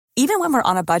Even when we're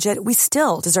on a budget, we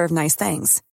still deserve nice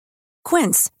things.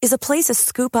 Quince is a place to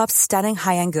scoop up stunning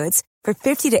high-end goods for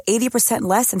 50 to 80%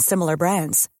 less than similar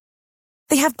brands.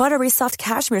 They have buttery soft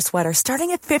cashmere sweaters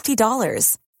starting at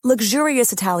 $50,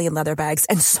 luxurious Italian leather bags,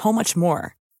 and so much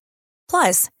more.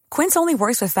 Plus, Quince only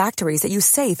works with factories that use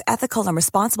safe, ethical, and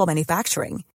responsible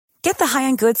manufacturing. Get the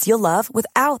high-end goods you'll love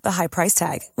without the high price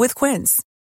tag with Quince.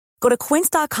 Go to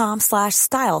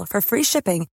quince.com/style for free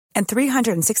shipping and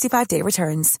 365-day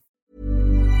returns.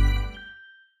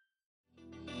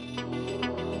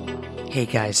 Hey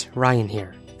guys, Ryan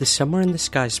here. The Somewhere in the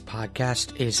Skies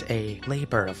podcast is a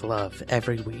labor of love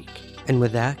every week. And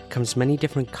with that comes many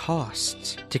different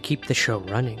costs to keep the show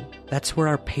running. That's where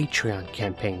our Patreon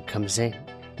campaign comes in.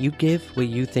 You give what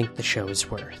you think the show is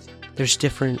worth. There's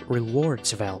different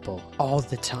rewards available all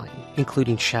the time,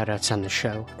 including shoutouts on the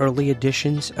show, early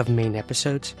editions of main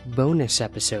episodes, bonus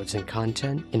episodes and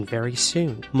content, and very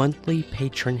soon, monthly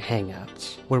patron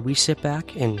hangouts, where we sit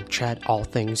back and chat all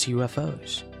things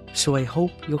UFOs. So I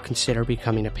hope you'll consider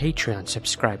becoming a Patreon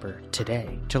subscriber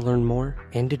today. To learn more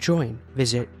and to join,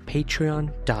 visit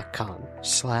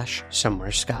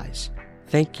patreon.com/somewhereskies.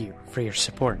 Thank you for your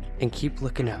support and keep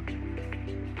looking up.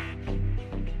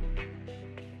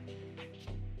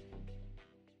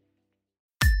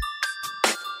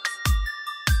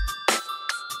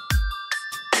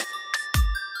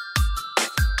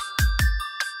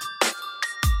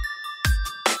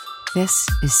 This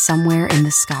is Somewhere in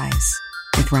the Skies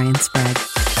with Ryan Sprague.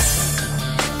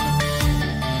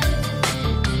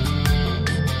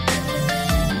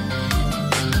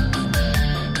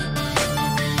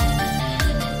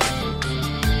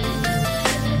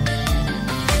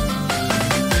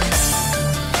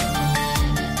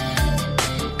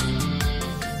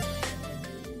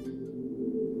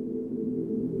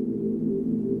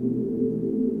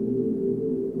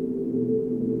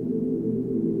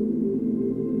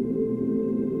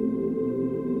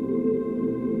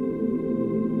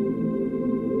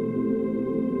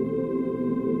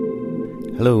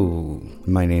 Hello,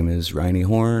 my name is Ryan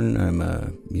Horn. I'm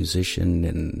a musician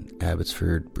in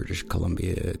Abbotsford, British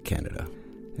Columbia, Canada.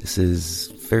 This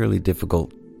is a fairly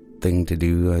difficult thing to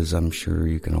do, as I'm sure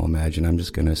you can all imagine. I'm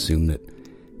just going to assume that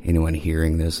anyone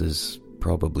hearing this has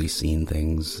probably seen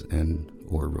things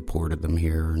or reported them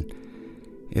here. And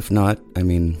if not, I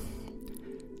mean,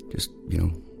 just,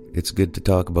 it's good to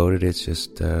talk about it. It's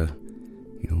just,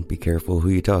 be careful who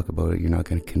you talk about it. You're not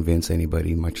going to convince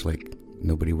anybody, much like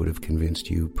nobody would have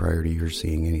convinced you prior to your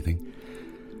seeing anything.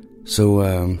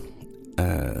 So,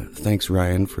 thanks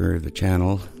Ryan for the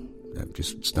channel. I've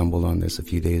just stumbled on this a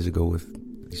few days ago with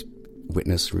these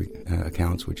witness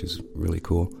accounts, which is really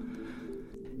cool.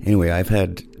 Anyway, I've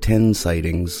had 10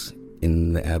 sightings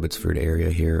in the Abbotsford area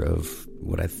here of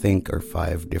what I think are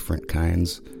 5 different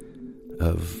kinds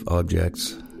of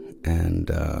objects, and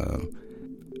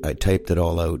I typed it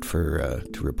all out for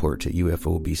to report to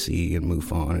UFO BC and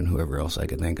MUFON and whoever else I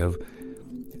could think of,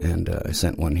 and I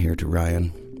sent one here to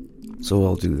Ryan. So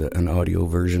I'll do an audio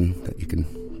version that you can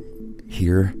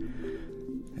hear,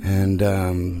 and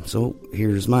so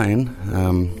here's mine.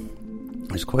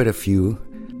 There's quite a few.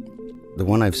 The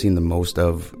one I've seen the most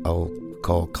of, I'll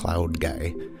call Cloud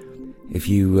Guy. If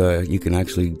you can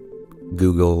actually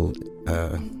Google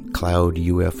cloud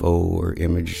UFO or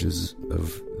images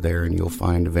of there, and you'll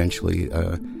find eventually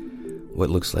what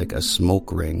looks like a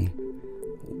smoke ring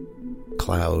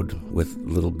cloud with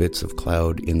little bits of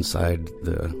cloud inside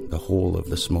the hole of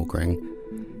the smoke ring,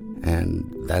 and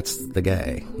that's the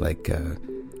guy. Like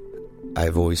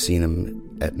I've always seen him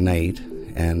at night,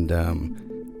 and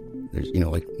there's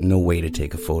like no way to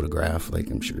take a photograph.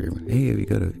 Like, I'm sure, hey, have you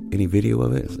got any video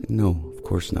of it? It's like, no, of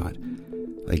course not.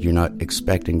 Like, you're not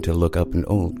expecting to look up and,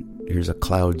 oh, here's a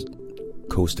cloud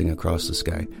coasting across the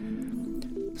sky.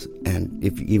 And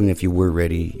even if you were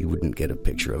ready, you wouldn't get a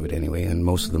picture of it anyway. And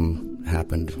most of them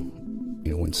happened,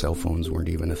 when cell phones weren't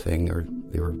even a thing, or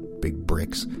they were big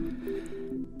bricks.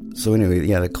 So anyway,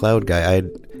 yeah, the Cloud Guy,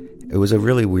 it was a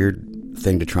really weird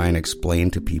thing to try and explain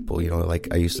to people.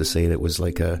 Like I used to say, that was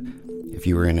like if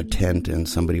you were in a tent and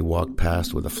somebody walked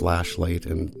past with a flashlight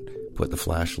and put the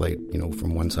flashlight,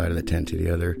 from one side of the tent to the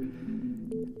other.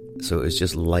 So it was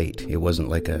just light. It wasn't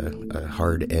like a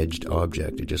hard-edged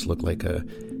object. It just looked like a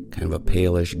kind of a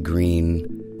palish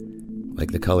green,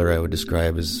 like the color I would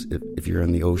describe as if you're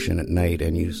in the ocean at night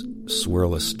and you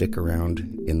swirl a stick around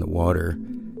in the water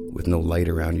with no light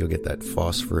around, you'll get that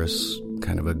phosphorus,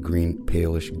 kind of a green,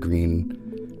 palish green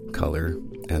color.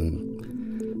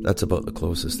 And that's about the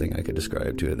closest thing I could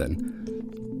describe to it then.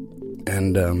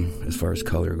 And as far as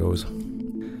color goes,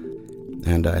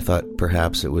 and I thought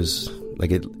perhaps it was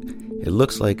like it It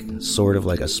looks like sort of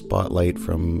like a spotlight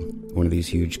from one of these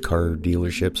huge car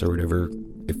dealerships or whatever,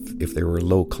 if there were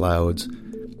low clouds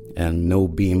and no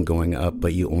beam going up,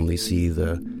 but you only see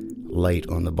the light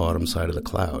on the bottom side of the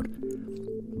cloud.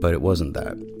 But it wasn't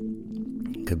that,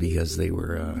 because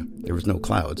there was no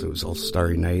clouds. It was all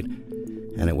starry night,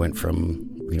 and it went from,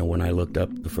 when I looked up,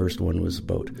 the first one was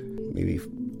about maybe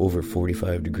over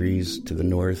 45 degrees to the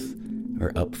north,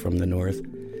 or up from the north,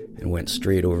 and went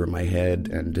straight over my head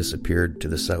and disappeared to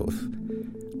the south,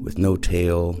 with no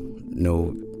tail,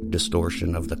 no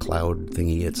distortion of the cloud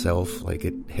thingy itself. Like,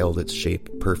 it held its shape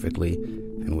perfectly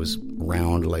and was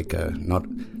round, like not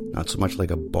so much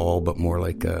like a ball, but more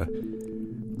like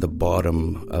the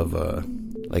bottom of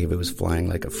like if it was flying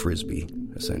like a frisbee,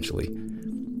 essentially.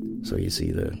 So you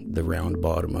see the round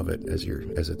bottom of it as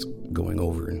it's going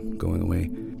over and going away.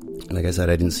 Like I said,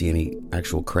 I didn't see any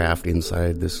actual craft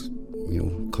inside this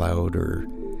cloud or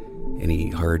any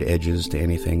hard edges to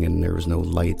anything, and there was no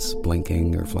lights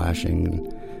blinking or flashing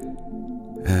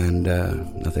and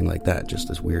nothing like that, just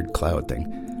this weird cloud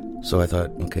thing. So I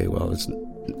thought, okay, well, it's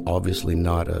obviously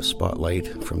not a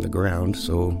spotlight from the ground.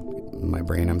 So in my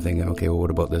brain I'm thinking, okay, well,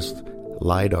 what about this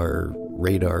LiDAR or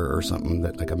radar or something,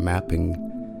 that like a mapping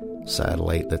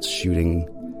satellite that's shooting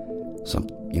some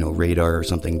radar or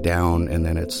something down, and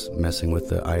then it's messing with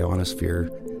the ionosphere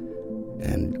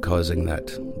and causing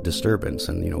that disturbance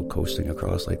and coasting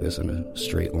across like this in a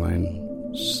straight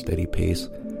line, steady pace.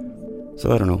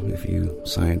 So I don't know if you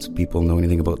science people know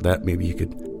anything about that. Maybe you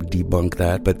could debunk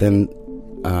that. But then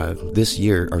last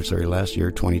year,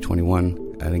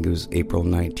 2021, I think it was April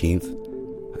 19th,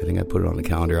 I think I put it on the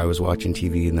calendar, I was watching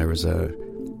TV and there was the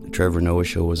Trevor Noah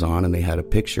show was on, and they had a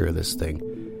picture of this thing,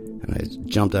 and I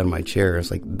jumped out of my chair. I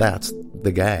was like, that's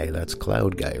the guy, that's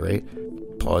Cloud Guy, right?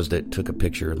 Paused it, took a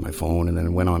picture with my phone, and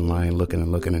then went online looking,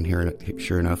 and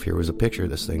sure enough, here was a picture of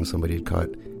this thing somebody had caught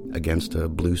against a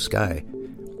blue sky.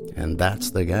 And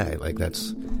that's the guy. Like, I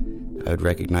would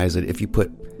recognize it. If you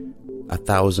put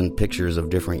 1,000 pictures of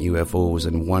different UFOs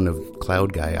and one of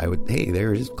Cloud Guy, hey,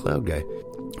 there is Cloud Guy.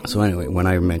 So anyway, when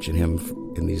I mention him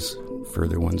in these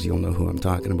further ones, you'll know who I'm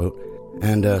talking about.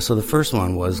 And so the first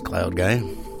one was Cloud Guy,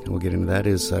 and we'll get into that,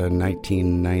 is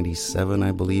 1997,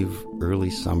 I believe, early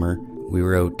summer. We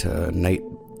were out night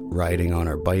riding on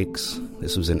our bikes.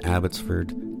 This was in Abbotsford,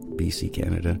 BC,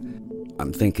 Canada.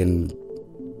 I'm thinking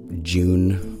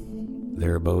June,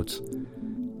 thereabouts,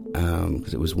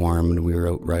 because it was warm and we were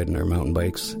out riding our mountain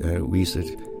bikes. We used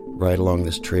to ride along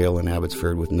this trail in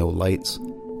Abbotsford with no lights,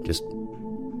 just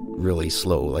really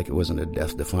slow. Like, it wasn't a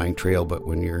death-defying trail, but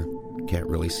when you can't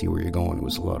really see where you're going, it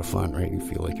was a lot of fun, right? You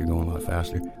feel like you're going a lot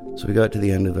faster. So we got to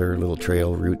the end of our little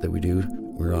trail route that we do.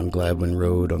 We're on Gladwin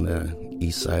Road, on the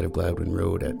east side of Gladwin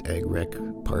Road at Ag Rec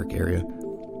Park area.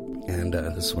 And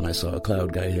this is when I saw a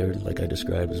Cloud Guy here, like I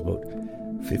described. It was about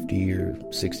 50 or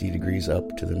 60 degrees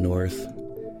up to the north.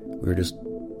 We were just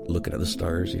looking at the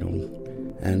stars,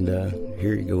 and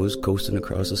here he goes, coasting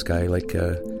across the sky like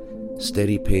a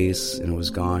steady pace, and it was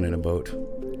gone in about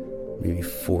maybe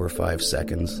 4 or 5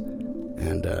 seconds.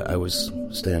 And I was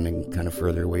standing kind of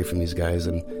further away from these guys,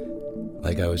 and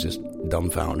like I was just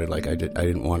dumbfounded. Like I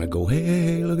didn't want to go,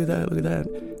 hey, look at that.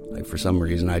 Like, for some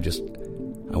reason, I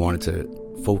wanted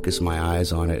to focus my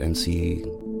eyes on it and see,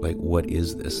 like, what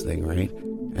is this thing, right?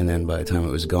 And then by the time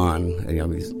it was gone,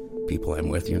 these people I'm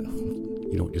with, you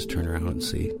don't just turn around and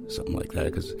see something like that,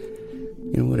 because,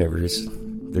 whatever,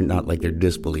 they're not like they're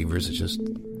disbelievers. It's just,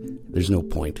 there's no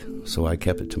point. So I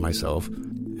kept it to myself.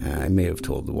 I may have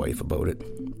told the wife about it.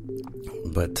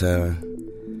 But,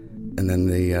 and then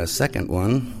the second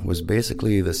one was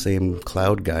basically the same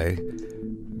Cloud Guy,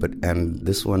 and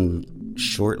this one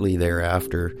shortly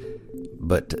thereafter,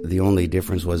 but the only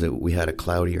difference was that we had a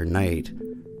cloudier night,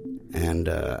 and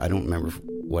I don't remember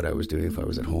what I was doing, if I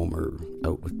was at home or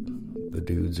out with the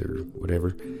dudes or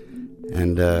whatever,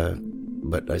 and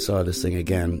but I saw this thing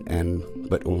again,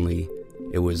 but only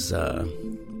it was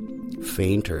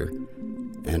fainter,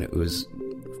 and it was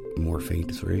more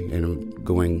faint, and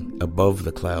going above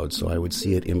the clouds, so I would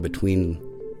see it in between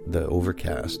the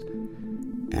overcast.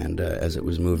 And as it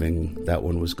was moving, that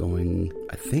one was going,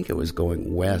 I think it was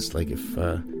going west, like if,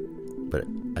 but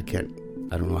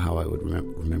I don't know how I would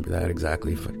remember that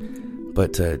exactly,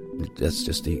 but that's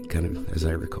just the kind of, as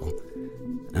I recall.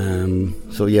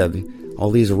 So yeah,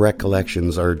 all these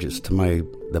recollections are just to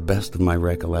the best of my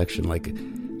recollection. Like,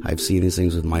 I've seen these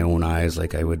things with my own eyes.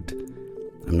 Like, I'm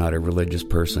not a religious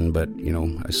person, but,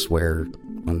 I swear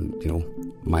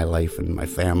on, my life and my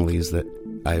family's that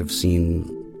I've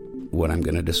seen what I'm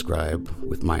going to describe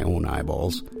with my own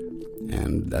eyeballs.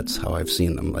 And that's how I've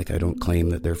seen them. Like, I don't claim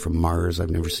that they're from Mars.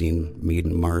 I've never seen Made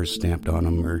in Mars stamped on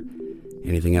them or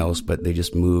anything else, but they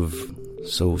just move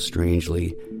so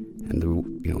strangely. And,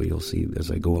 you'll see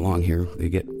as I go along here, they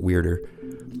get weirder.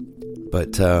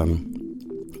 But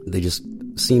they just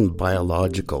seem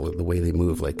biological, the way they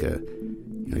move, like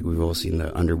we've all seen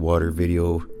the underwater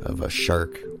video of a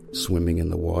shark swimming in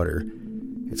the water.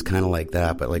 It's kind of like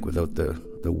that, but like without the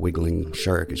wiggling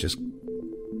shark. It's just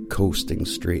coasting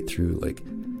straight through, like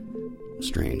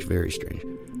strange, very strange.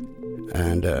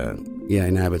 And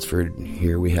in Abbotsford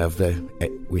here we have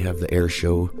the air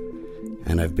show,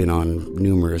 and I've been on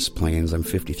numerous planes. I'm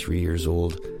 53 years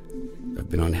old. I've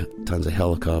been on tons of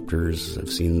helicopters. I've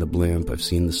seen the blimp. I've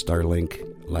seen the Starlink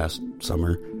last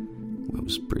summer. It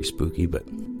was pretty spooky, but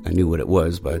I knew what it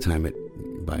was by the time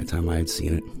I had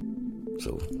seen it,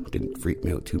 so it didn't freak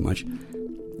me out too much.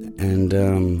 And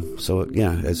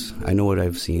as I know what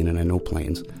I've seen, and I know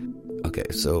planes. Okay,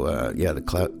 so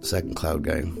the second cloud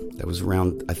guy, that was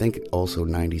around, I think, also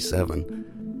 97.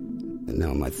 And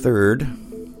now my third,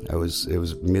 it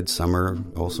was midsummer,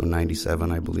 also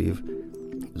 97, I believe.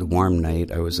 It was a warm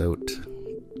night. I was out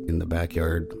in the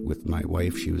backyard with my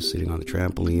wife. She was sitting on the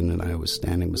trampoline, and I was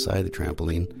standing beside the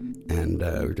trampoline, and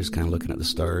we were just kind of looking at the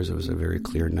stars. It was a very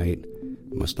clear night.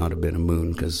 It must not have been a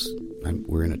moon, because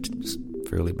we're in a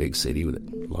fairly big city with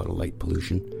a lot of light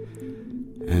pollution.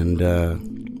 And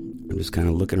I'm just kind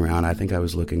of looking around. I think I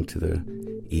was looking to the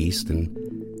east,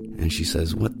 and she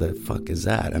says, "What the fuck is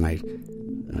that?" And I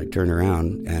turn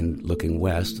around, and looking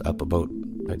west, up about,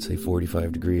 I'd say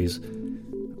 45 degrees,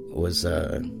 was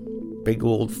a big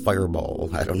old fireball.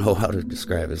 I don't know how to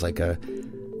describe it. It's like a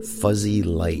fuzzy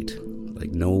light,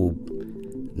 like no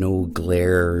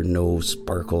glare, no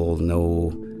sparkle,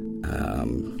 no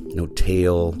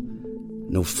tail,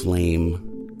 no flame,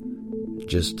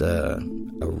 just a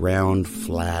round,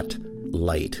 flat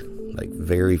light, like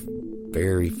very,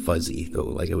 very fuzzy, though.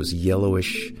 Like it was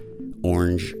yellowish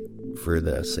orange for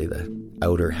the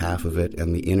outer half of it,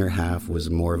 and the inner half was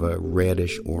more of a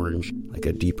reddish orange, like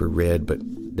a deeper red, but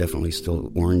definitely still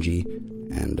orangey.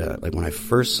 And like when I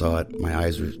first saw it, my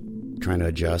eyes were trying to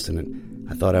adjust, and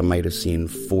I thought I might have seen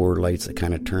four lights that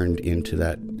kind of turned into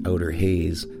that outer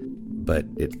haze, but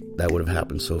that would have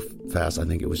happened so fast. I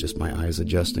think it was just my eyes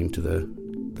adjusting to the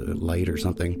light or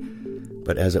something.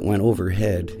 But as it went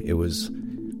overhead, it was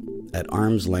at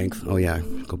arm's length. Oh yeah,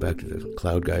 go back to the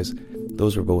cloud guys.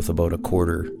 Those were both about a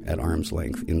quarter at arm's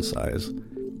length in size,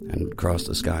 and across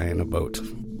the sky in about,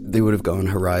 they would have gone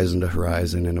horizon to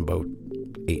horizon in about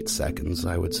 8 seconds,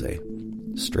 I would say.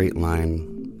 Straight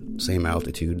line, same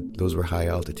altitude. Those were high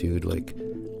altitude, like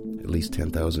at least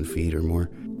 10,000 feet or more.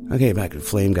 Okay, back to the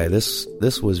flame guy. This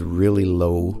was really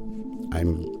low.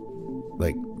 I'm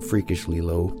like freakishly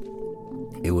low.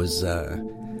 It was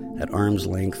at arm's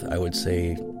length, I would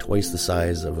say twice the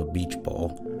size of a beach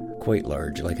ball. Quite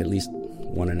large, like at least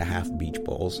 1.5 beach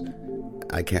balls.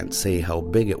 I can't say how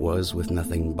big it was with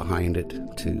nothing behind it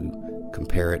to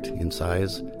compare it in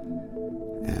size.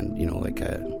 And,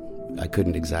 I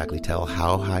couldn't exactly tell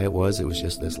how high it was. It was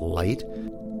just this light.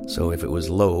 So if it was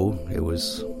low,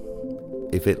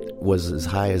 if it was as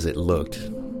high as it looked,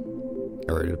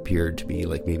 or it appeared to be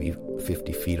like maybe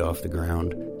 50 feet off the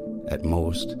ground at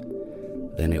most,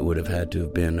 then it would have had to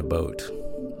have been about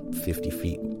 50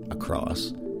 feet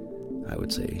across, I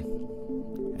would say,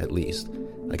 at least.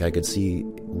 Like I could see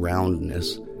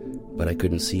roundness, but I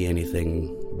couldn't see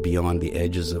anything beyond the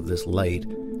edges of this light,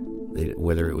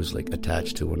 whether it was like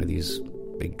attached to one of these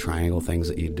big triangle things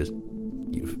that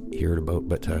you've heard about.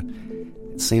 But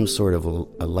same sort of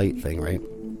a light thing, right?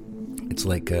 It's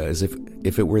like as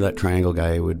if it were that triangle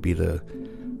guy, it would be the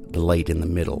light in the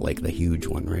middle, like the huge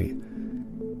one, right?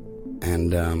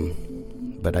 And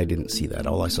but I didn't see that.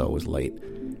 All I saw was light.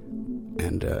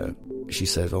 And she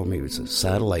said, "Oh, maybe it's a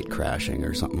satellite crashing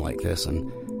or something like this."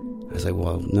 And I said,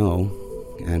 "Well, no."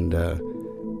 And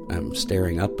I'm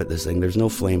staring up at this thing. There's no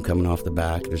flame coming off the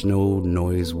back. There's no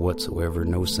noise whatsoever,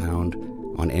 no sound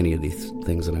on any of these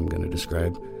things that I'm going to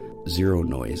describe. Zero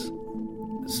noise.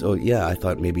 So yeah, I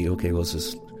thought maybe, okay, well, it's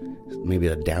just maybe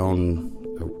a down,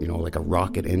 like a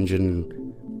rocket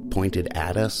engine pointed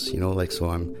at us,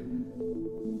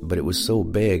 but it was so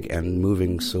big and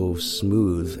moving so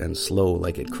smooth and slow,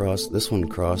 like this one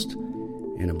crossed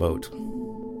in about,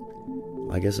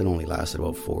 I guess it only lasted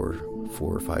about 4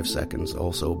 or 5 seconds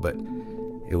also, but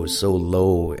it was so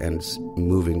low and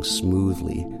moving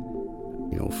smoothly,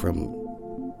 from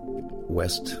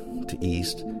west to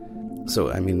east.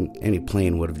 So, I mean, any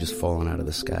plane would have just fallen out of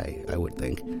the sky, I would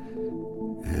think.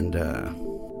 And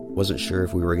wasn't sure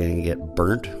if we were going to get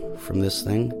burnt from this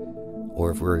thing, or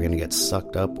if we were going to get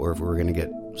sucked up, or if we were going to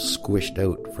get squished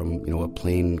out from, you know, a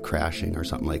plane crashing or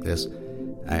something like this.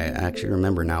 I actually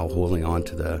remember now holding on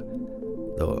to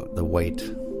the white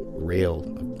rail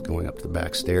going up to the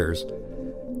back stairs,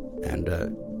 and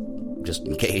just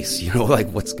in case, you know, like,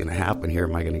 what's going to happen here?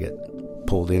 Am I going to get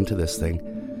pulled into this thing?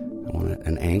 I want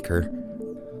an anchor.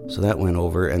 So that went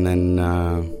over, and then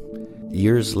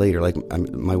years later, like,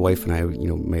 my wife and I, you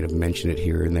know, might have mentioned it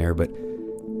here and there, but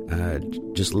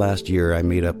just last year I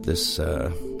made up this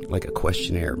like a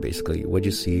questionnaire, basically. What'd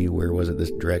you see? Where was it?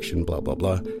 This direction? Blah, blah,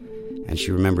 blah. And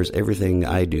she remembers everything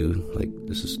I do, like,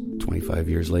 this is 25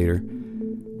 years later,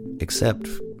 except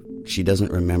she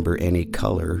doesn't remember any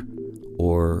color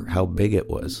or how big it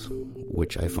was,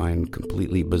 which I find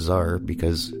completely bizarre,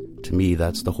 because to me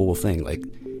that's the whole thing. Like,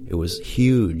 it was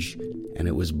huge, and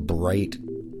it was bright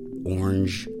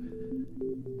orange,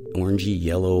 orangey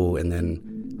yellow, and then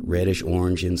reddish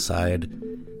orange inside.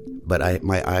 But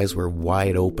my eyes were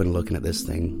wide open looking at this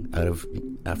thing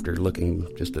after looking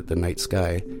just at the night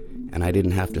sky, and I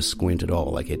didn't have to squint at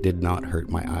all. Like, it did not hurt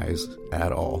my eyes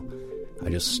at all. I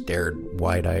just stared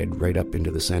wide-eyed right up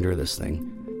into the center of this thing,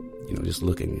 you know, just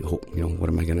looking, hope, you know, what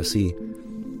am I going to see?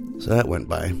 So that went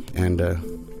by, and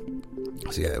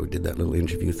so yeah, we did that little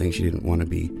interview thing. She didn't want to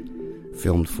be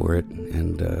filmed for it,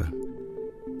 and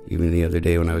even the other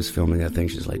day when I was filming that thing,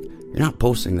 she's like, "You're not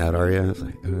posting that, are you?" I was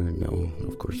like, "No,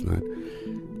 of course not."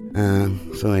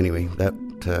 So anyway,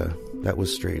 that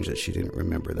was strange that she didn't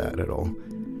remember that at all,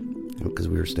 because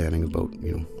we were standing about,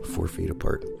 you know, 4 feet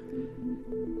apart.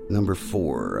 Number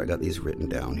 4, I got these written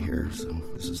down here. So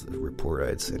this is the report I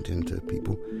had sent in to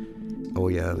people. Oh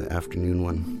yeah, the afternoon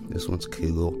one. This one's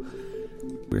cool.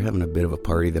 We were having a bit of a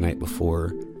party the night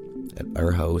before at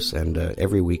our house, and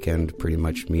every weekend, pretty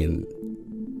much, me and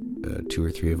 2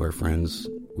 or 3 of our friends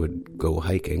would go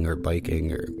hiking or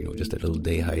biking, or, you know, just a little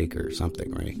day hike or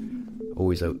something, right?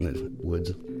 Always out in the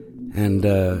woods. And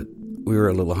we were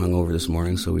a little hungover this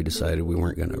morning, so we decided we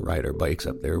weren't going to ride our bikes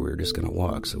up there. We were just going to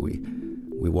walk. So we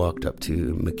walked up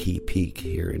to McKee Peak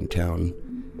here in town,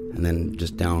 and then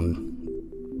just down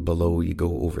below, you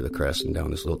go over the crest and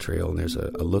down this little trail, and there's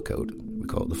a lookout. We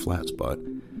call it the flat spot.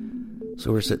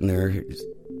 So we're sitting there,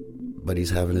 buddy's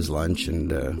having his lunch,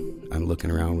 and I'm looking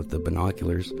around with the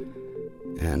binoculars,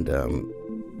 and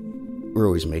we're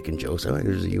always making jokes. Oh,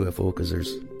 there's a UFO, because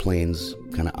there's planes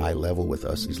kind of eye level with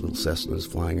us, these little Cessnas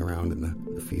flying around in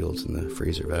the fields in the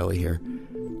Fraser Valley here.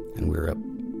 And we're up,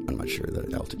 I'm not sure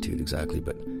the altitude exactly,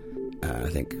 but I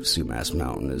think Sumas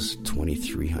Mountain is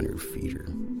 2,300 feet or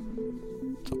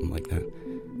something like that.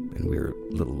 And we were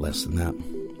a little less than that,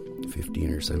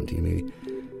 15 or 17 maybe.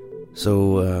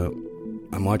 So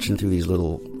I'm watching through these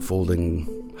little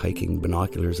folding hiking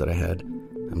binoculars that I had.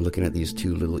 I'm looking at these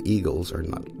 2 little eagles, or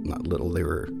not little, they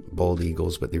were bald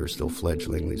eagles, but they were still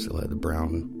fledgling. They still had the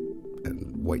brown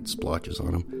and white splotches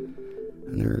on them.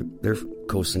 And they're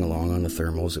coasting along on the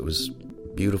thermals. It was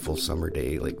a beautiful summer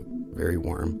day, like very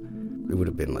warm. It would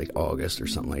have been like August or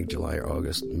something, like July or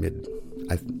August,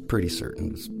 I'm pretty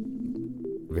certain. It's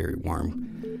very warm.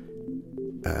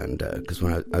 And because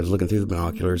when I was looking through the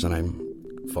binoculars, and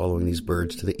I'm following these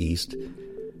birds to the east,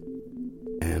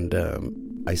 and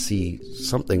I see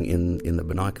something in the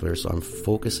binoculars, so I'm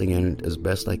focusing in as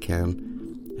best I can,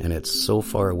 and it's so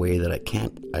far away that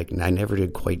I never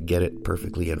did quite get it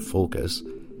perfectly in focus.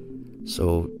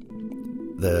 So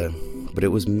but it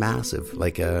was massive,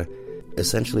 like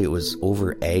essentially it was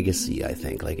over Agassiz, I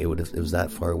think. Like, it was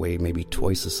that far away, maybe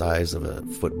twice the size of a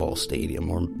football stadium,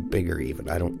 or bigger even.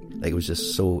 It was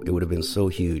just so, it would have been so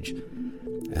huge,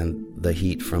 and the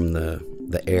heat from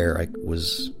the air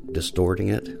was distorting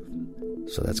it.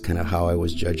 So that's kind of how I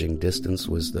was judging distance,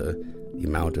 was the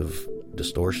amount of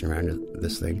distortion around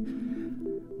this thing.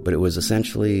 But it was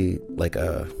essentially like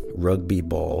a rugby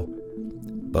ball,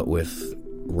 but with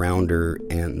rounder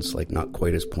ends, like not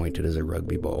quite as pointed as a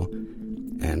rugby ball,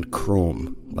 and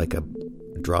chrome, like a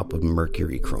drop of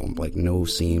mercury chrome, like no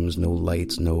seams, no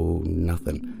lights, no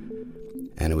nothing.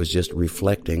 And it was just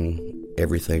reflecting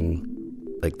everything,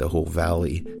 like the whole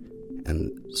valley.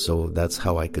 And so that's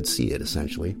how I could see it,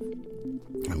 essentially,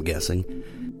 I'm guessing.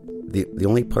 The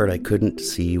only part I couldn't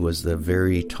see was the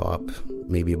very top,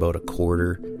 maybe about a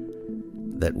quarter,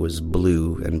 that was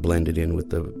blue and blended in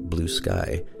with the blue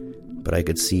sky. But I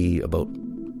could see about,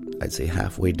 I'd say,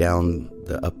 halfway down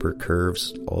the upper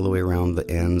curves, all the way around the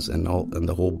ends and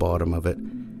the whole bottom of it.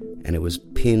 And it was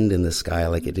pinned in the sky,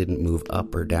 like it didn't move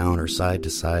up or down or side to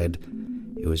side.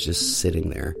 It was just sitting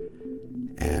there.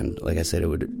 And like I said, it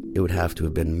would have to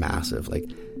have been massive. Like,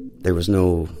 there was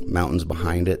no mountains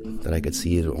behind it that I could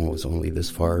see. It was only this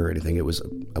far or anything. It was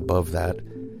above that.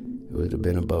 It would have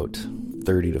been about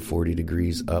 30 to 40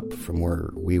 degrees up from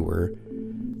where we were,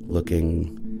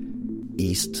 looking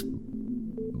east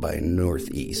by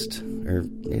northeast, or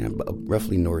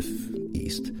roughly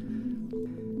northeast.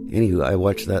 Anywho, I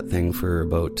watched that thing for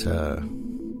about,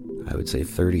 I would say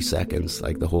 30 seconds,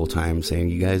 like the whole time, saying,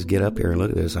 you guys get up here and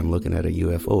look at this. I'm looking at a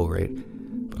UFO, right?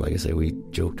 But like I say, we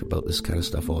joked about this kind of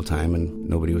stuff all the time, and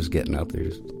nobody was getting up.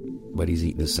 There's buddy's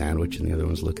eating his sandwich, and the other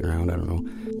one's looking around, I don't know.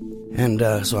 And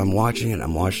so I'm watching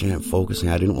it, focusing.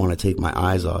 I didn't want to take my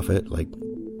eyes off it, like,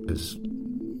 as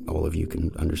all of you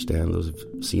can understand, those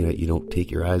who've seen it, you don't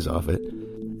take your eyes off it.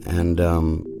 And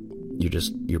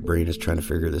your brain is trying to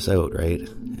figure this out, right?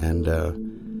 And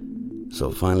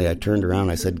so finally I turned around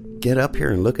and I said, get up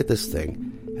here and look at this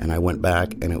thing. And I went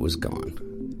back and it was gone.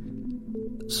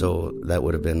 So that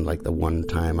would have been like the one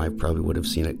time I probably would have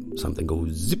seen it, something go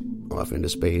zip off into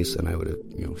space, and I would have,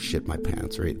 shit my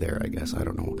pants right there, I guess. I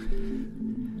don't know.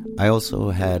 I also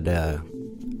had the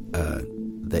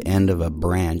end of a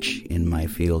branch in my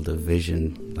field of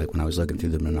vision. Like when I was looking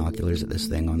through the binoculars at this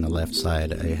thing on the left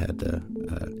side, I had the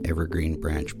evergreen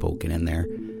branch poking in there.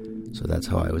 So that's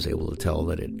how I was able to tell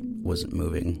that it wasn't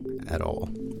moving at all,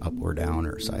 up or down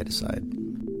or side to side.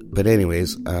 But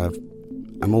anyways,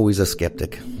 I'm always a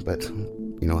skeptic, but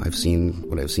I've seen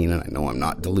what I've seen, and I know I'm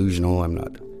not delusional. I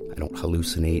don't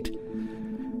hallucinate.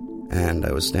 And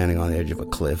I was standing on the edge of a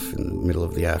cliff in the middle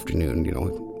of the afternoon,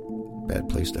 bad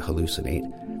place to hallucinate.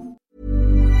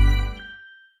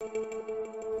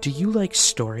 Do you like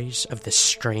stories of the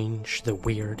strange, the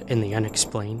weird, and the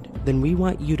unexplained? Then we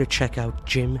want you to check out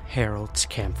Jim Harold's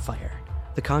Campfire.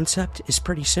 The concept is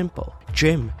pretty simple.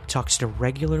 Jim talks to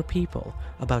regular people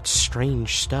about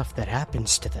strange stuff that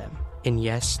happens to them. And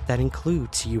yes, that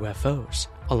includes UFOs,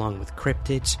 along with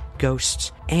cryptids,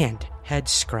 ghosts, and head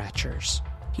scratchers.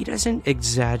 He doesn't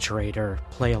exaggerate or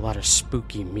play a lot of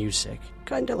spooky music,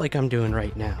 kinda like I'm doing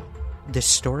right now. The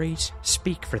stories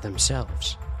speak for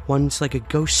themselves. One's like a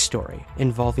ghost story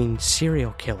involving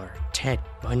serial killer Ted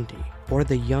Bundy, or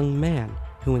the young man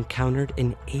who encountered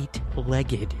an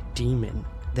 8-legged demon.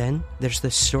 Then there's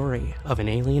the story of an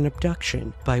alien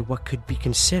abduction by what could be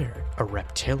considered a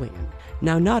reptilian.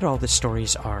 Now, not all the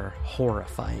stories are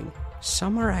horrifying.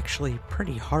 Some are actually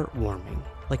pretty heartwarming,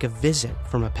 like a visit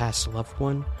from a past loved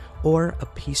one or a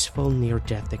peaceful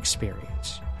near-death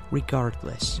experience.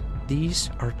 Regardless, these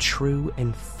are true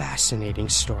and fascinating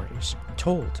stories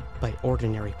told by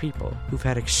ordinary people who've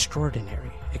had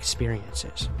extraordinary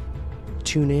experiences.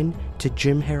 Tune in to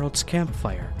Jim Harold's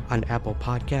Campfire on Apple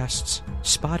Podcasts,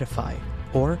 Spotify,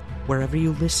 or wherever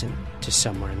you listen to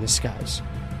Somewhere in the Skies.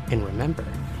 And remember,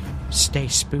 stay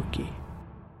spooky.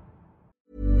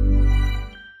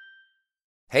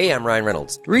 Hey, I'm Ryan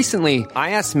Reynolds. Recently,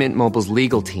 I asked Mint Mobile's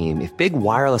legal team if big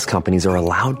wireless companies are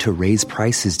allowed to raise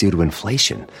prices due to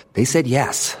inflation. They said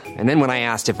yes. And then when I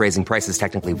asked if raising prices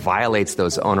technically violates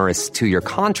those onerous 2-year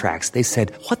contracts, they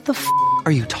said, "What the f***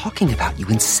 are you talking about, you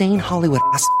insane Hollywood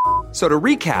ass?" So to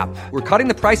recap, we're cutting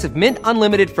the price of Mint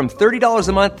Unlimited from $30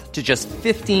 a month to just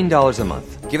 $15 a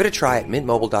month. Give it a try at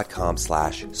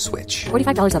mintmobile.com/switch.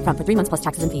 $45 up front for 3 months plus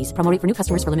taxes and fees. Promo rate for new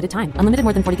customers for limited time. Unlimited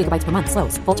more than 40 gigabytes per month.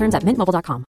 Slows full terms at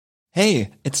mintmobile.com.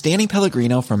 Hey, it's Danny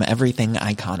Pellegrino from Everything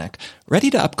Iconic. Ready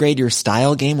to upgrade your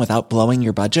style game without blowing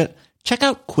your budget? Check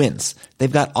out Quince. They've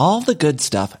got all the good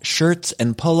stuff, shirts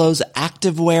and polos,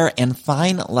 activewear, and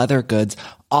fine leather goods,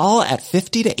 all at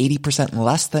 50 to 80%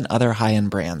 less than other high-end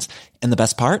brands. And the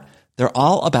best part? They're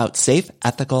all about safe,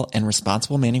 ethical, and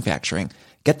responsible manufacturing.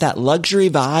 Get that luxury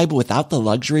vibe without the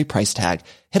luxury price tag.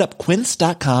 Hit up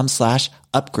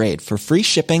quince.com/upgrade for free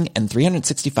shipping and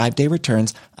 365-day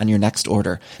returns on your next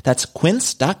order. That's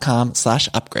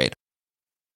quince.com/upgrade.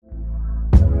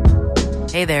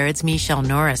 Hey there, it's Michelle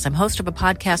Norris. I'm host of a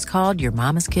podcast called Your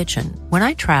Mama's Kitchen. When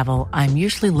I travel, I'm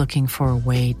usually looking for a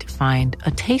way to find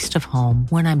a taste of home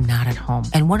when I'm not at home.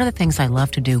 And one of the things I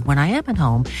love to do when I am at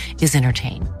home is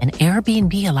entertain. And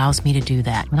Airbnb allows me to do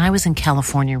that. When I was in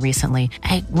California recently,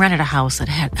 I rented a house that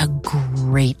had a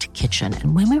great kitchen.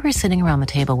 And when we were sitting around the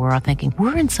table, we were all thinking,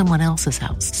 we're in someone else's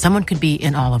house. Someone could be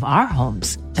in all of our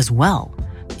homes as well.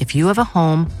 If you have a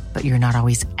home, but you're not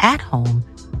always at home,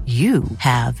 you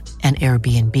have an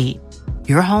Airbnb.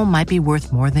 Your home might be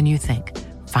worth more than you think.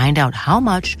 Find out how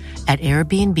much at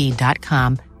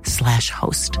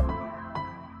airbnb.com/host.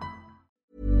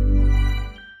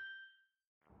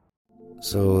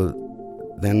 So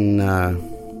then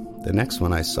the next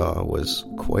one I saw was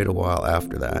quite a while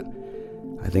after that.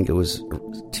 I think it was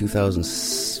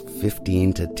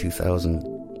 2015 to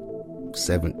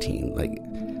 2017. Like,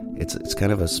 it's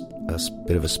kind of a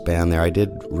bit of a span there. I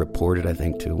did report it, I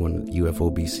think, to one UFO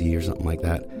BC or something like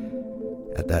that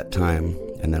at that time.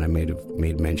 and then I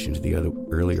made mention to the other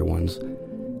earlier ones,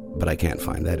 but I can't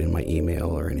find that in my email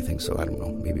or anything, so I don't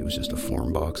know. Maybe it was just a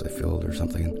form box I filled or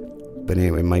something. But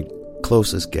anyway, my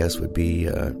closest guess would be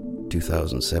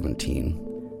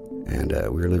 2017, and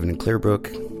we were living in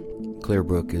Clearbrook.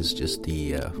 Clearbrook is just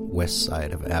the west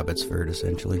side of Abbotsford,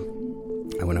 essentially.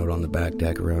 I went out on the back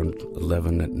deck around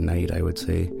 11 at night, I would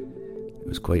say. It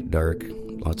was quite dark,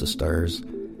 lots of stars,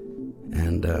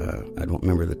 and I don't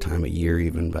remember the time of year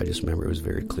even, but I just remember it was a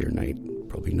very clear night,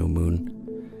 probably no moon.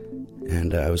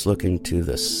 And I was looking to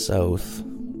the south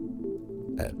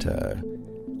at,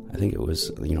 I think it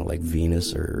was, like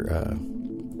Venus or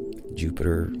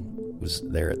Jupiter was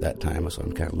there at that time, so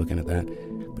I'm kind of looking at that.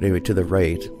 But anyway, to the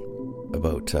right,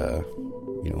 about, a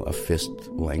fist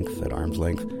length, at arm's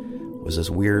length, was this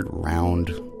weird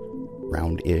roundish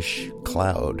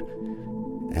cloud.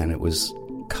 And it was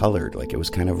colored, like it was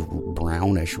kind of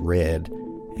brownish red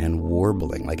and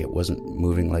warbling, like it wasn't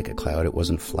moving like a cloud, it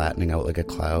wasn't flattening out like a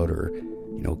cloud or,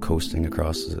 coasting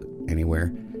across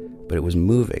anywhere, but it was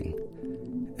moving.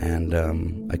 And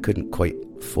I couldn't quite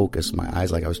focus my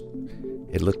eyes,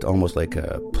 it looked almost like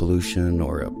a pollution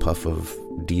or a puff of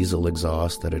diesel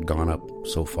exhaust that had gone up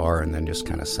so far and then just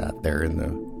kind of sat there in the,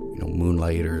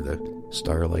 moonlight or the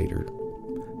starlight or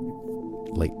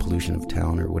light pollution of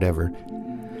town or whatever.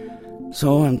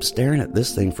 So I'm staring at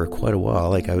this thing for quite a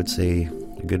while, I would say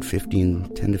a good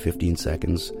 10 to 15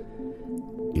 seconds,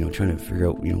 trying to figure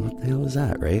out, what the hell is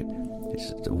that, right?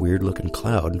 It's just a weird looking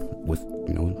cloud with,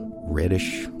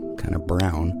 reddish kind of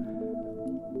brown,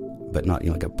 but not,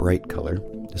 like a bright color,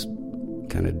 just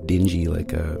kind of dingy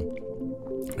like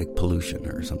pollution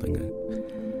or something.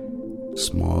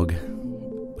 Smog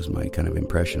was my kind of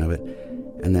impression of it.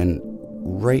 And then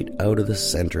right out of the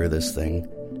center of this thing,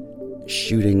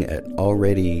 shooting at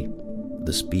already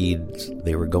the speeds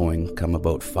they were going, come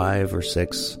about 5 or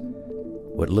 6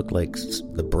 what looked like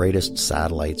the brightest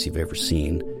satellites you've ever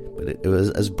seen, but it was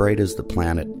as bright as the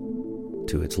planet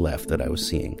to its left that I was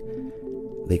seeing.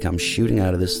 They come shooting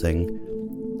out of this thing,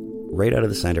 right out of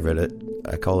the center of it.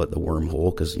 I call it the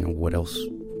wormhole because, what else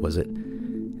was it?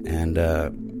 And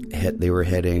they were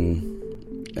heading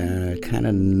kind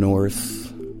of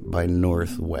north by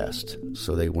northwest,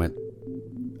 so they went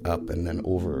up and then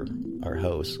over our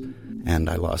house, and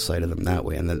I lost sight of them that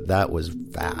way. And that was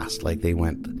fast. Like they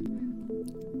went,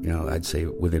 I'd say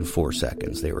within 4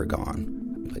 seconds they were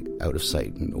gone, like out of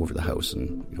sight and over the house.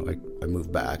 And I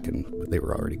moved back and they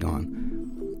were already gone.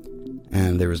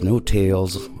 And there was no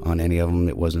tails on any of them.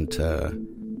 It wasn't,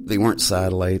 they weren't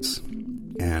satellites,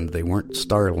 and they weren't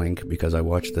Starlink, because I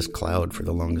watched this cloud for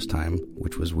the longest time,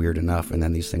 which was weird enough. And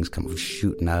then these things come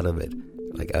shooting out of it,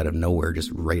 like out of nowhere,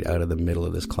 just right out of the middle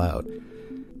of this cloud.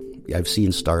 I've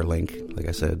seen Starlink, like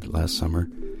I said, last summer.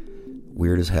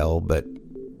 Weird as hell, but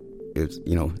it's,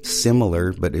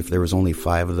 similar. But if there was only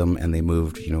 5 of them and they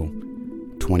moved,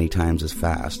 20 times as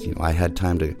fast, I had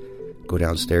time to go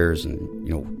downstairs and,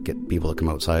 get people to come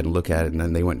outside and look at it. And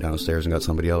then they went downstairs and got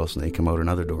somebody else, and they come out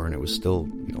another door, and it was still,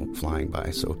 flying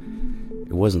by. So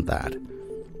it wasn't that.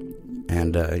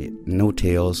 And no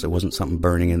tails. There wasn't something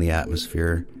burning in the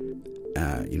atmosphere.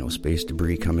 Space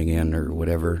debris coming in or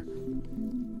whatever.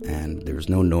 And there was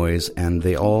no noise, and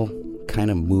they all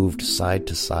kind of moved side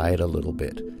to side a little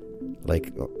bit,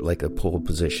 like a pole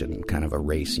position, kind of a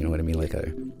race, you know what I mean? Like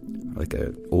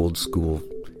a old school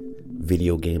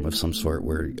video game of some sort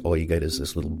where all you get is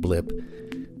this little blip.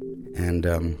 And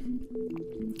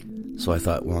so I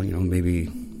thought, well,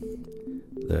 maybe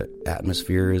the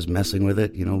atmosphere is messing with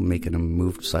it, making them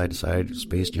move side to side,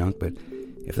 space junk. But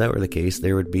if that were the case,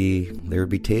 there would be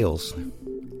tails.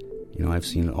 I've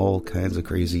seen all kinds of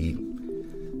crazy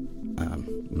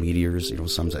meteors,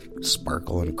 some that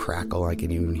sparkle and crackle. I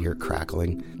can even hear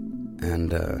crackling.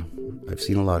 And I've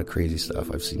seen a lot of crazy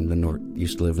stuff. I've seen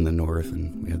used to live in the north,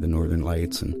 and we had the northern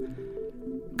lights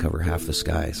and cover half the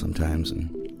sky sometimes.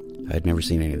 And I'd never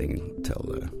seen anything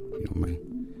until, my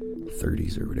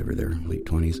 30s or whatever, their late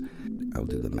 20s. I'll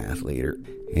do the math later.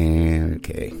 And,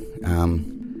 okay.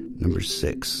 Number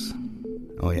 6.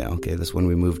 Oh yeah, okay, that's when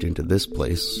we moved into this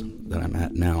place that I'm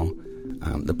at now.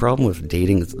 The problem with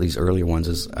dating these earlier ones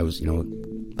is I was,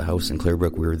 the house in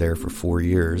Clearbrook, we were there for 4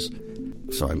 years.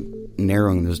 So I'm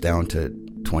narrowing those down to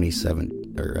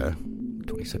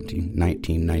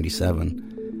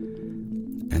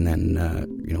 1997. And then,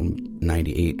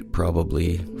 98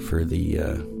 probably for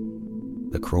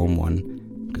the Chrome one.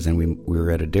 Because then we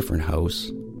were at a different house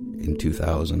in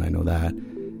 2000, I know that.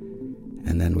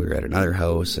 And then we were at another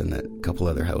house and a couple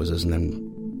other houses, and then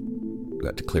we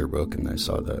got to Clearbrook, and I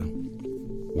saw the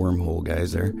wormhole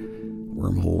guys there.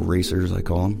 Wormhole racers, I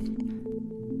call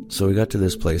them. So we got to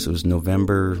this place. It was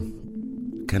November,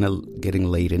 kind of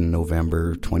getting late in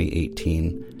November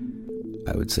 2018.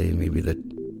 I would say maybe the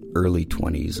early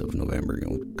 20s of November, you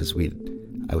know, because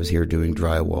I was here doing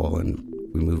drywall, and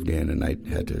we moved in, and I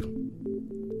had to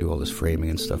do all this framing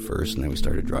and stuff first, and then we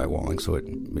started drywalling. So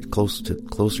it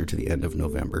closer to the end of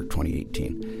November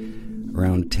 2018.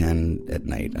 Around 10 at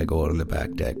night, I go out on the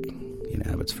back deck in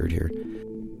Abbotsford here.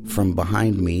 From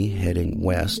behind me, heading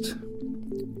west,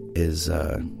 is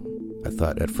I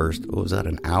thought at first, oh, was that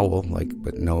an owl?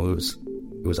 But no,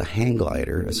 it was a hang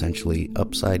glider, essentially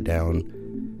upside down,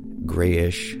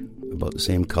 grayish, about the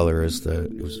same color as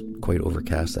it was quite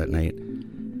overcast that night,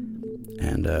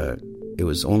 and it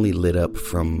was only lit up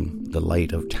from the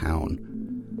light of town.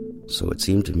 So it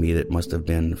seemed to me that it must have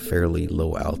been fairly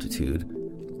low altitude,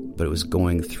 but it was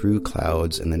going through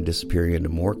clouds and then disappearing into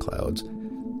more clouds.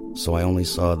 So I only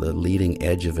saw the leading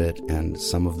edge of it and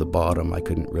some of the bottom. I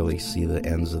couldn't really see the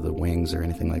ends of the wings or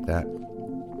anything like that.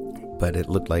 But it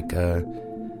looked like a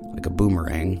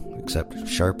boomerang, except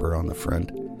sharper on the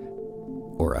front,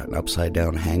 or an upside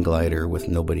down hang glider with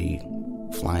nobody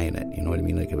flying it. You know what I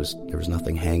mean? There was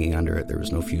nothing hanging under it. There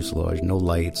was no fuselage, no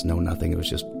lights, no nothing. It was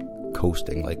just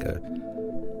coasting like I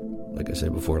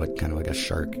said before, kind of like a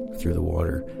shark through the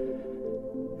water.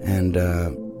 And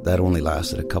that only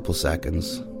lasted a couple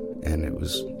seconds, and it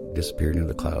was disappeared into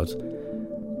the clouds.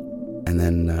 And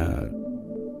then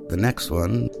the next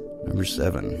one, number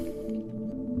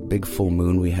 7, big full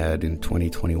moon we had in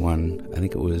 2021. I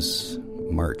think it was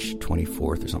March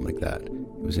 24th or something like that.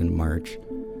 It was in March.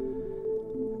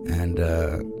 And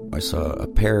I saw a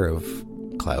pair of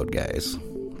cloud guys.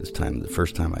 This time, the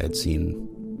first time I had seen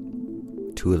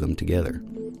 2 of them together,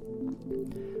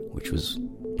 which was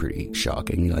pretty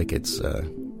shocking.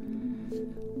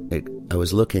 I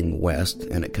was looking west,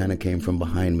 and it kind of came from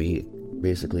behind me,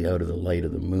 basically out of the light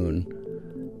of the moon,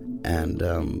 and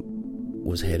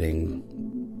was heading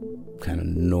kind of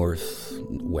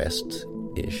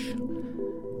northwest-ish.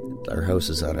 Our house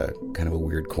is on a kind of a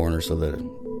weird corner, so the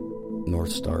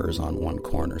North Star is on one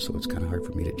corner, so it's kind of hard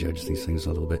for me to judge these things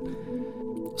a little bit.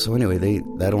 So anyway,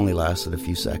 that only lasted a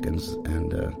few seconds,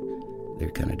 and they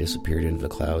kind of disappeared into the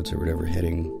clouds or whatever,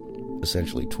 heading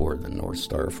essentially toward the North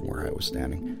Star from where I was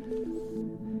standing.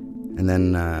 And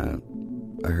then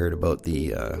I heard about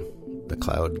the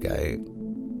cloud guy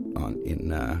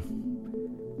in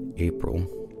April,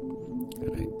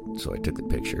 and so I took the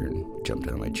picture and jumped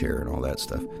out of my chair and all that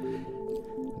stuff.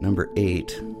 Number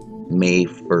 8, May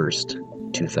 1st,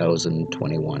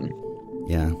 2021.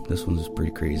 Yeah, this one's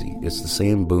pretty crazy. It's the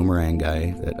same boomerang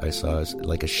guy that I saw, as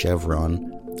like a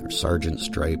chevron or sergeant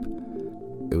stripe.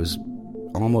 It was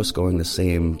almost going the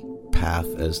same path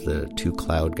as the 2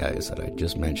 cloud guys that I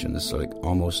just mentioned. It's like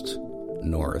almost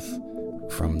north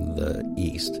from the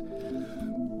east.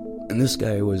 And this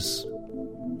guy was,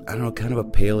 I don't know, kind of a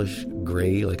palish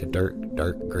gray, like a dark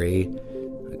gray.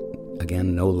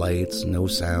 Again, no lights, no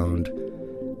sound,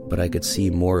 but I could see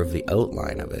more of the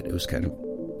outline of it. It was kind of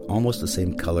almost the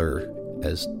same color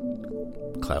as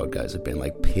cloud guys have been,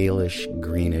 like palish,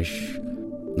 greenish,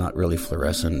 not really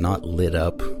fluorescent, not lit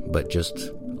up, but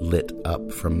just lit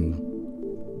up from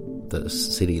the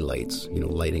city lights,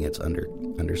 lighting its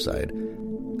underside.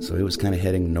 So it was kind of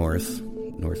heading north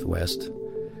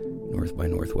by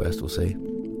northwest, we'll say.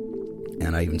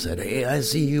 And I even said, "Hey, I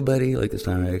see you, buddy." Like this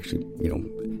time I actually,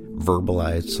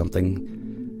 verbalized something.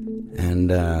 And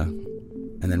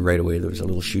then right away there was a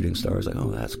little shooting star. I was like,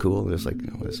 "Oh, that's cool." It was like,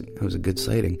 it was a good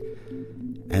sighting.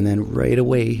 And then right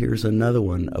away, here's another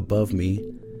one above me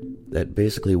that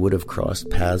basically would have crossed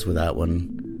paths with that one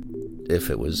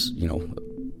if it was,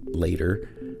 later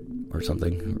or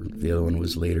something. Or the other one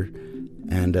was later.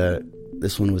 And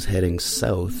this one was heading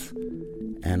south,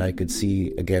 and I could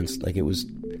see against, it was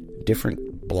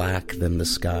different black than the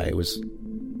sky. It was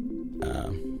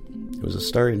a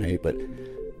starry night, but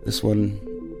this one,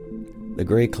 the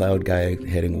gray cloud guy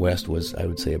heading west, was, I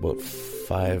would say, about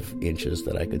 5 inches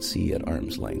that I could see at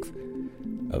arm's length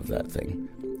of that thing.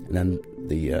 And then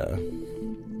the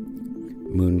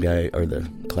moon guy, or the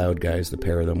cloud guys, the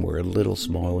pair of them were a little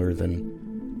smaller than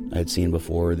I'd seen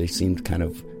before. They seemed kind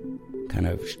of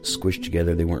squished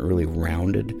together. They weren't really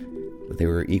rounded, but they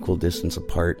were equal distance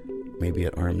apart, maybe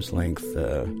at arm's length,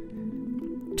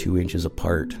 2 inches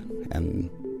apart, and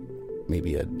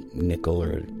maybe a nickel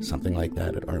or something like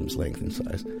that at arm's length in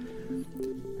size.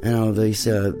 And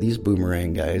these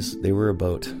boomerang guys, they were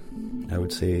about, I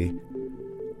would say,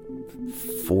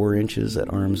 4 inches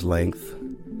at arm's length,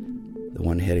 the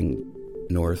one heading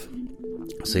north.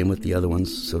 Same with the other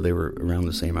ones, so they were around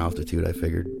the same altitude, I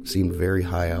figured. Seemed very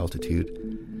high altitude.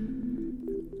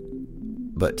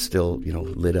 but still,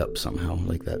 lit up somehow,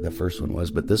 like that the first one was.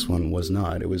 But this one was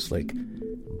not. It was like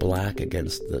black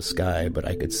against the sky, but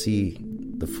I could see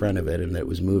the front of it, and it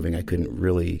was moving. I couldn't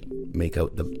really make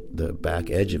out the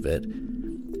back edge of it.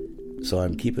 So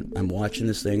I'm watching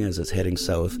this thing as it's heading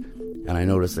south, and I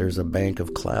notice there's a bank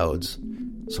of clouds.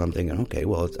 So I'm thinking, okay,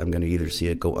 well, I'm going to either see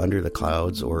it go under the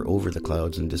clouds or over the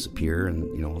clouds and disappear, and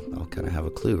I'll kind of have a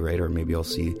clue, right? Or maybe I'll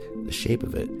see the shape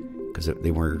of it, because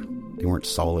they weren't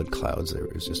solid clouds.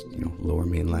 It was just lower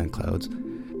mainland clouds.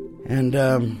 And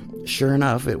sure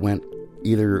enough, it went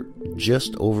either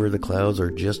just over the clouds or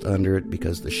just under it,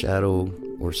 because the shadow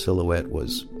or silhouette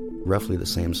was roughly the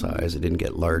same size. It didn't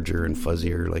get larger and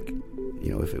fuzzier, like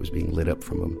if it was being lit up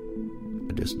from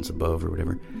a distance above or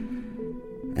whatever.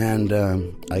 And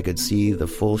I could see the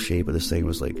full shape of this thing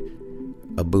was like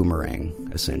a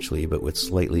boomerang, essentially, but with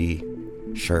slightly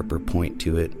sharper point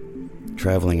to it,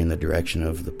 traveling in the direction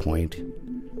of the point.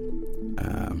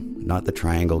 Not the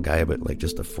triangle guy, but like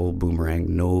just a full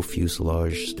boomerang, no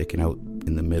fuselage sticking out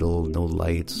in the middle, no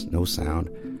lights, no sound.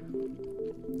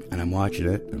 And I'm watching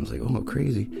it, and I was like, oh,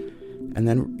 crazy. And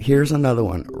then here's another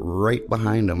one right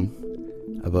behind him,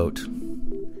 about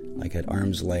like at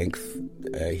arm's length.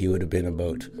 He would have been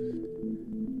about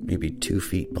maybe 2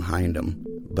 feet behind him,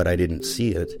 but I didn't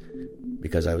see it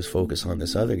because I was focused on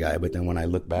this other guy. But then when I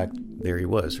looked back, there he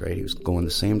was, right? He was going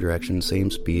the same direction,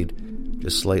 same speed,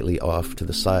 just slightly off to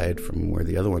the side from where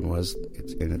the other one was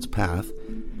in its path.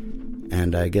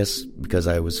 And I guess because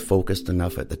I was focused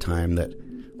enough at the time that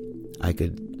I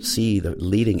could see the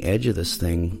leading edge of this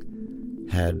thing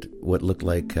had what looked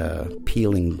like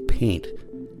peeling paint.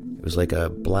 It was like a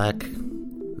black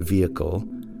vehicle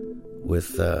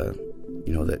with,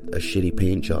 that a shitty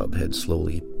paint job had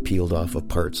slowly peeled off of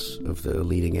parts of the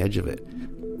leading edge of it.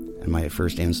 And my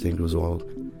first instinct was, well,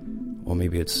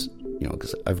 maybe it's,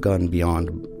 because I've gone beyond,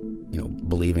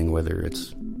 believing whether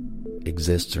it's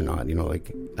exists or not.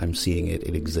 Like I'm seeing it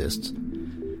exists.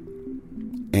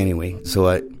 Anyway, so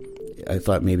I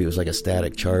thought maybe it was like a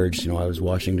static charge. I was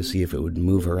watching to see if it would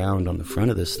move around on the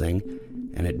front of this thing,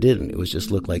 and it didn't. It was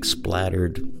just looked like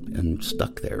splattered and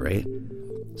stuck there, right?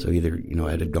 So either,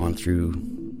 it had gone through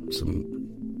some,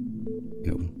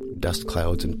 dust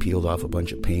clouds and peeled off a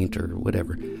bunch of paint or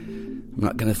whatever. I'm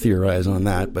not going to theorize on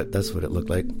that, but that's what it looked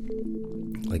like.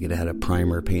 Like it had a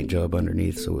primer paint job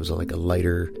underneath, so it was like a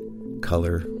lighter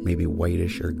color, maybe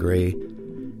whitish or gray,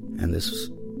 and this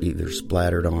was either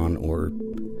splattered on or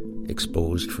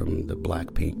exposed from the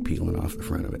black paint peeling off the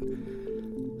front of it.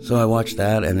 So I watched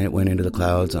that, and it went into the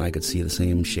clouds, and I could see the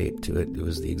same shape to it. It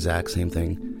was the exact same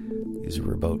thing. These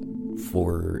were about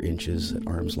 4 inches at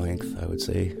arm's length, I would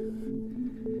say.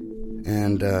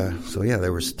 And so yeah,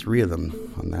 there was 3 of them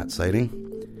on that sighting.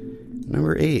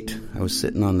 Number 8, I was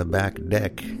sitting on the back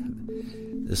deck.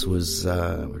 This was,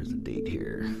 where's the date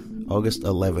here? August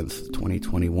 11th,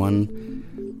 2021.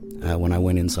 When I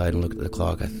went inside and looked at the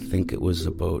clock, I think it was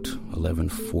about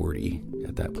 11:40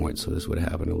 at that point. So this would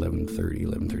have happened 11:30,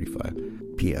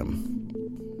 11:35 p.m.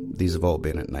 These have all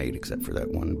been at night, except for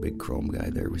that one big chrome guy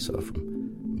there we saw from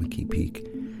McKee Peak,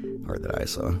 or that I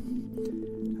saw.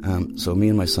 So me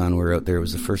and my son were out there. It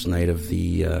was the first night of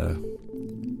the,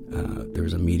 there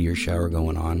was a meteor shower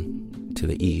going on to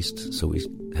the east. So we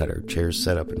had our chairs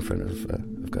set up in front of,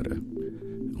 I've got a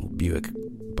old Buick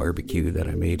barbecue that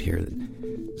I made here.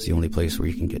 It's the only place where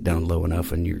you can get down low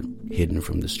enough and you're hidden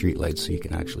from the streetlights so you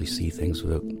can actually see things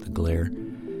without the glare.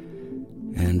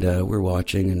 And we're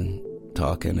watching and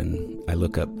talking, and I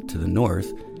look up to the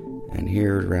north, and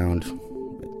here around,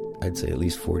 I'd say at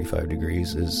least 45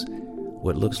 degrees, is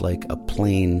what looks like a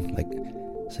plane, like,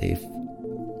 say,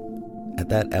 at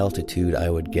that altitude,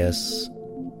 I would guess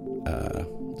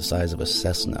the size of a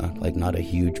Cessna, like not a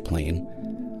huge plane.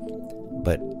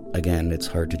 But again, it's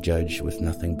hard to judge with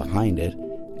nothing behind it.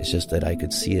 It's just that I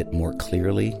could see it more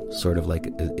clearly, sort of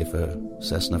like if a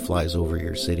Cessna flies over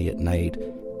your city at night,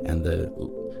 and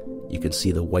you can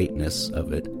see the whiteness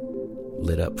of it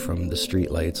lit up from the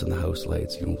street lights and the house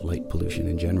lights, light pollution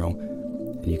in general.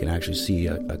 And you can actually see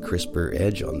a crisper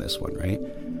edge on this one, right?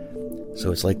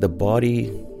 So it's like the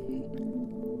body,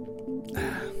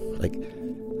 like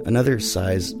another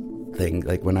size thing.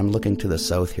 Like when I'm looking to the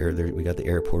south here, we got the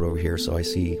airport over here, so I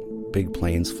see big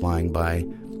planes flying by.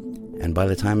 And by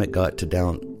the time it got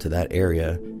down to that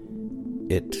area,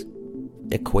 it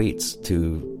equates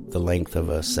to the length of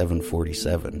a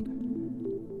 747.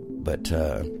 But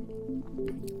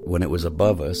when it was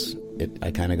above us,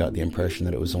 I kind of got the impression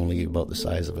that it was only about the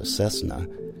size of a Cessna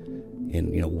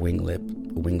in, wing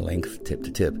length, tip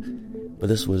to tip. But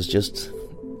this was just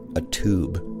a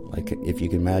tube. Like if you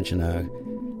can imagine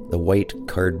the white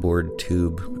cardboard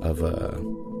tube of a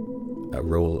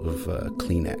roll of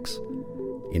Kleenex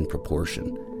in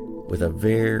proportion, with a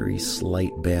very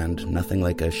slight bend, nothing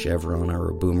like a chevron or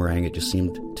a boomerang. It just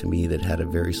seemed to me that it had a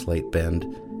very slight bend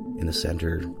in the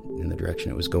center, in the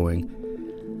direction it was going.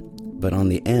 But on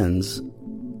the ends,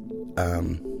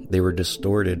 they were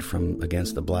distorted from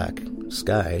against the black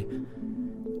sky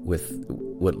with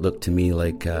what looked to me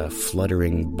like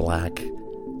fluttering black,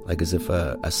 like as if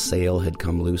a sail had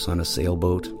come loose on a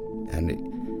sailboat,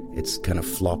 and it's kind of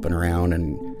flopping around,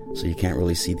 and so you can't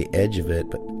really see the edge of it,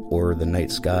 or the night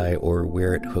sky, or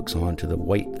where it hooks onto the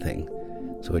white thing.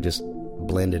 So it just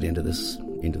blended into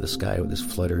the sky with this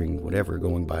fluttering whatever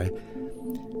going by.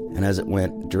 And as it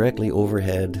went directly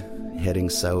overhead, heading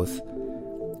south,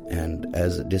 and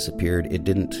as it disappeared, it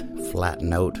didn't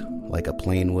flatten out like a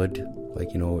plane would.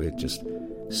 Like, it just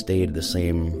stayed the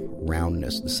same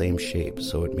roundness, the same shape.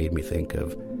 So it made me think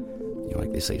of,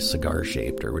 like they say,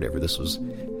 cigar-shaped or whatever. This was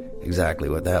exactly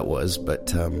what that was,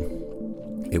 but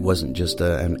it wasn't just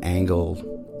an angle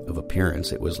of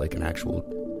appearance. It was like an actual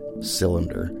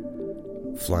cylinder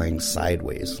flying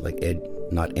sideways, like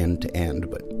not end to end,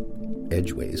 but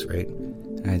edgeways, right?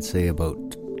 I'd say about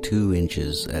 2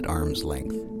 inches at arm's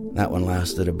length. That one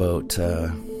lasted about,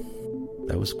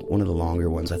 that was one of the longer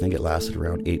ones. I think it lasted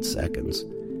around 8 seconds.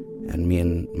 And me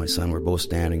and my son were both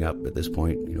standing up at this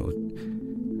point.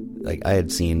 Like I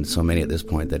had seen so many at this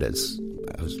point that I was,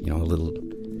 a little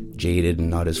jaded and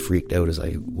not as freaked out as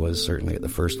I was certainly at the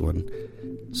first one.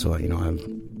 So, I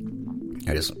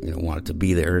just, wanted to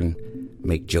be there and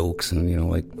make jokes and,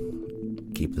 like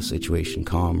keep the situation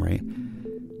calm, right?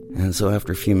 And so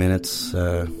after a few minutes,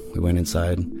 we went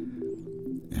inside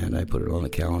and I put it on the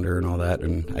calendar and all that,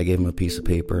 and I gave him a piece of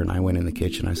paper, and I went in the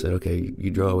kitchen. I said, okay,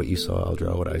 you draw what you saw, I'll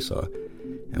draw what I saw.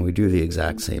 And we drew the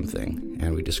exact same thing,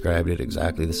 and we described it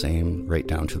exactly the same, right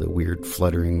down to the weird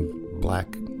fluttering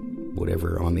black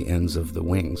whatever on the ends of the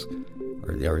wings,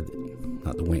 or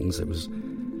not the wings, it was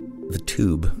the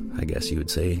tube, I guess you would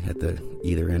say, at the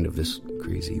either end of this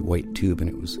crazy white tube, and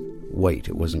it was white.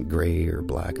 It wasn't gray or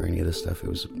black or any of this stuff. It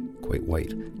was quite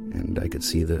white, and I could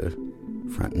see the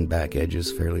front and back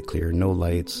edges fairly clear. No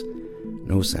lights,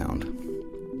 no sound.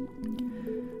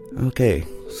 Okay,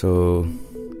 so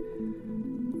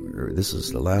this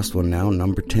is the last one now,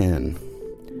 number 10.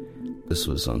 This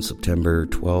was on September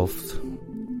 12th,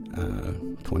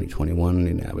 2021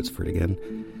 in Abbotsford again.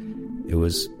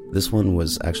 This one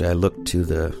was actually, I looked to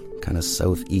the kind of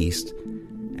southeast,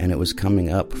 and it was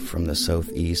coming up from the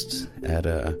southeast at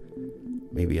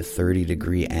maybe a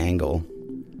 30-degree angle.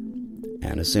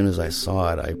 And as soon as I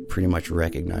saw it, I pretty much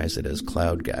recognized it as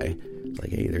Cloud Guy. It's like,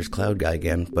 hey, there's Cloud Guy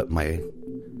again. But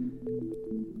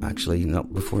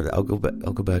before that, I'll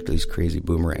go back to these crazy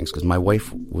boomerangs, because my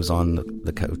wife was on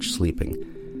the couch sleeping,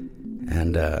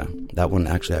 and that one,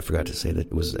 actually, I forgot to say that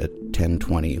it was at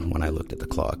 10:20 when I looked at the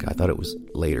clock. I thought it was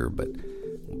later, but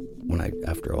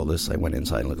after all this, I went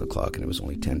inside and looked at the clock, and it was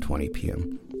only 10:20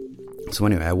 p.m. So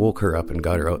anyway, I woke her up and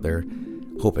got her out there,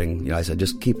 hoping, I said,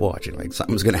 just keep watching, like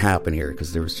something's going to happen here,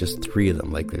 because there was just 3 of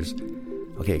them. Like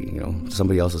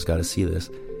somebody else has got to see this.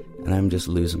 And I'm just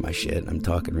losing my shit. I'm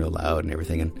talking real loud and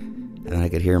everything, and I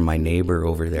could hear my neighbor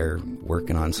over there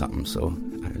working on something, so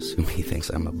I assume he thinks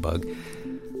I'm a bug.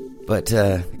 But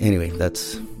anyway,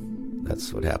 that's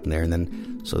what happened there. And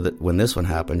then, so that when this one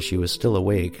happened, she was still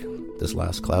awake, this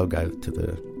last Cloud Guy to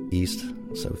the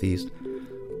southeast.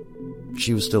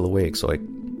 She was still awake, so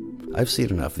I've seen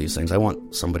enough of these things. I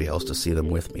want somebody else to see them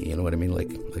with me, you know what I mean?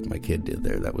 Like my kid did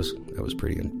there. That was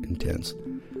pretty intense.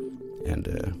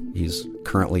 And he's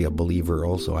currently a believer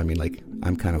also. I mean, like,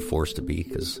 I'm kind of forced to be,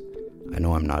 because I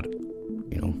know I'm not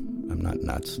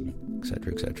nuts,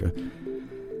 etc., etc.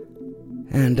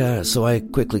 And so I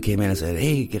quickly came in and said,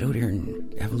 hey, get out here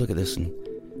and have a look at this. And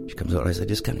she comes out, and I said,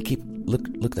 just kind of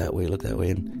look that way.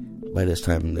 And by this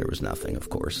time, there was nothing, of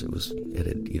course. It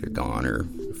had either gone or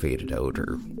faded out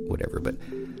or whatever. But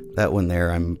that one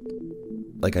there,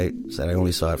 like I said, I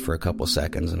only saw it for a couple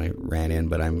seconds, and I ran in,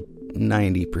 but I'm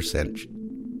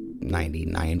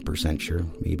 99% sure,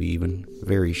 maybe even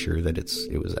very sure that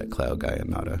it was that Cloud Guy and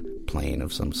not a plane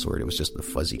of some sort. It was just the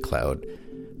fuzzy cloud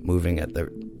moving at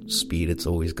the speed it's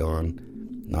always gone,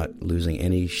 not losing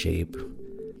any shape.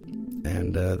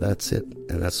 And that's it.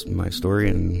 And that's my story.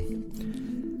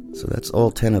 And so that's all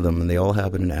 10 of them, and they all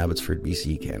happen in Abbotsford,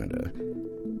 BC, Canada.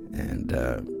 And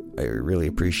I really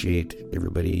appreciate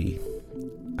everybody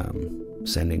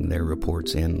sending their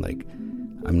reports in. Like,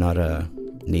 I'm not a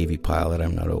Navy pilot,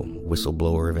 I'm not a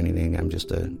whistleblower of anything. I'm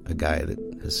just a guy that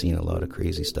has seen a lot of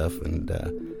crazy stuff, and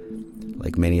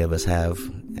like many of us have,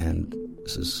 and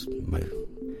this is my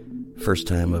first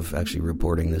time of actually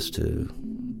reporting this to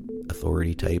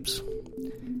authority types.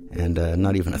 And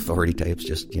not even authority types,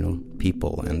 just,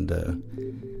 people and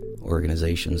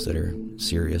organizations that are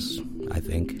serious, I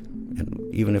think.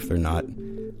 And even if they're not,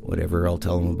 whatever, I'll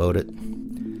tell them about it.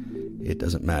 It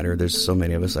doesn't matter. There's so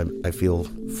many of us. I feel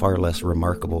far less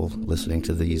remarkable listening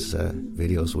to these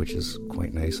videos, which is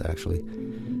quite nice, actually.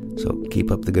 So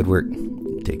keep up the good work.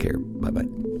 Take care. Bye-bye.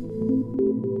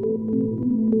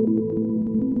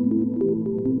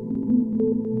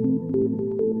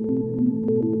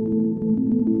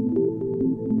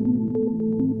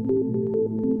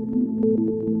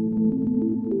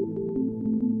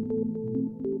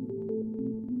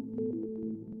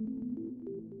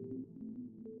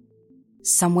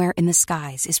 Somewhere in the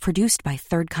Skies is produced by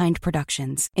Third Kind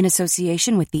Productions in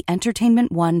association with the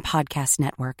Entertainment One Podcast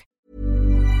Network.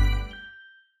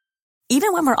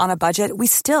 Even when we're on a budget, we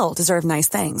still deserve nice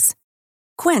things.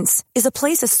 Quince is a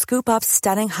place to scoop up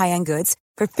stunning high-end goods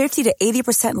for 50 to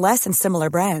 80% less than similar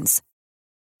brands.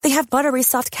 They have buttery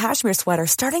soft cashmere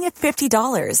sweaters starting at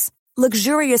 $50,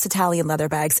 luxurious Italian leather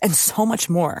bags, and so much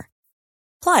more.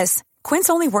 Plus,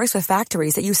 Quince only works with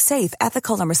factories that use safe,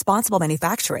 ethical, and responsible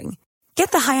manufacturing.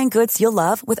 Get the high-end goods you'll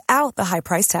love without the high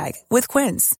price tag with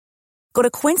Quince. Go to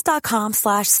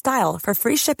quince.com/style for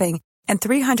free shipping and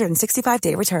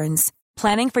 365-day returns.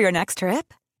 Planning for your next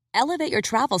trip? Elevate your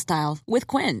travel style with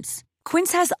Quince.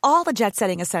 Quince has all the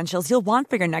jet-setting essentials you'll want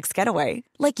for your next getaway,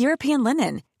 like European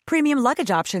linen, premium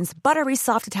luggage options, buttery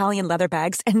soft Italian leather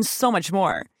bags, and so much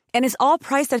more. And is all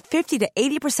priced at 50 to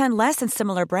 80% less than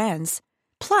similar brands.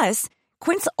 Plus,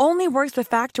 Quince only works with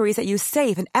factories that use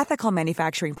safe and ethical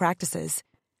manufacturing practices.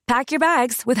 Pack your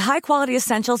bags with high-quality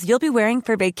essentials you'll be wearing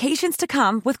for vacations to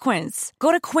come with Quince.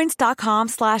 Go to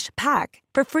quince.com/pack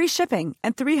for free shipping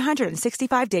and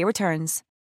 365-day returns.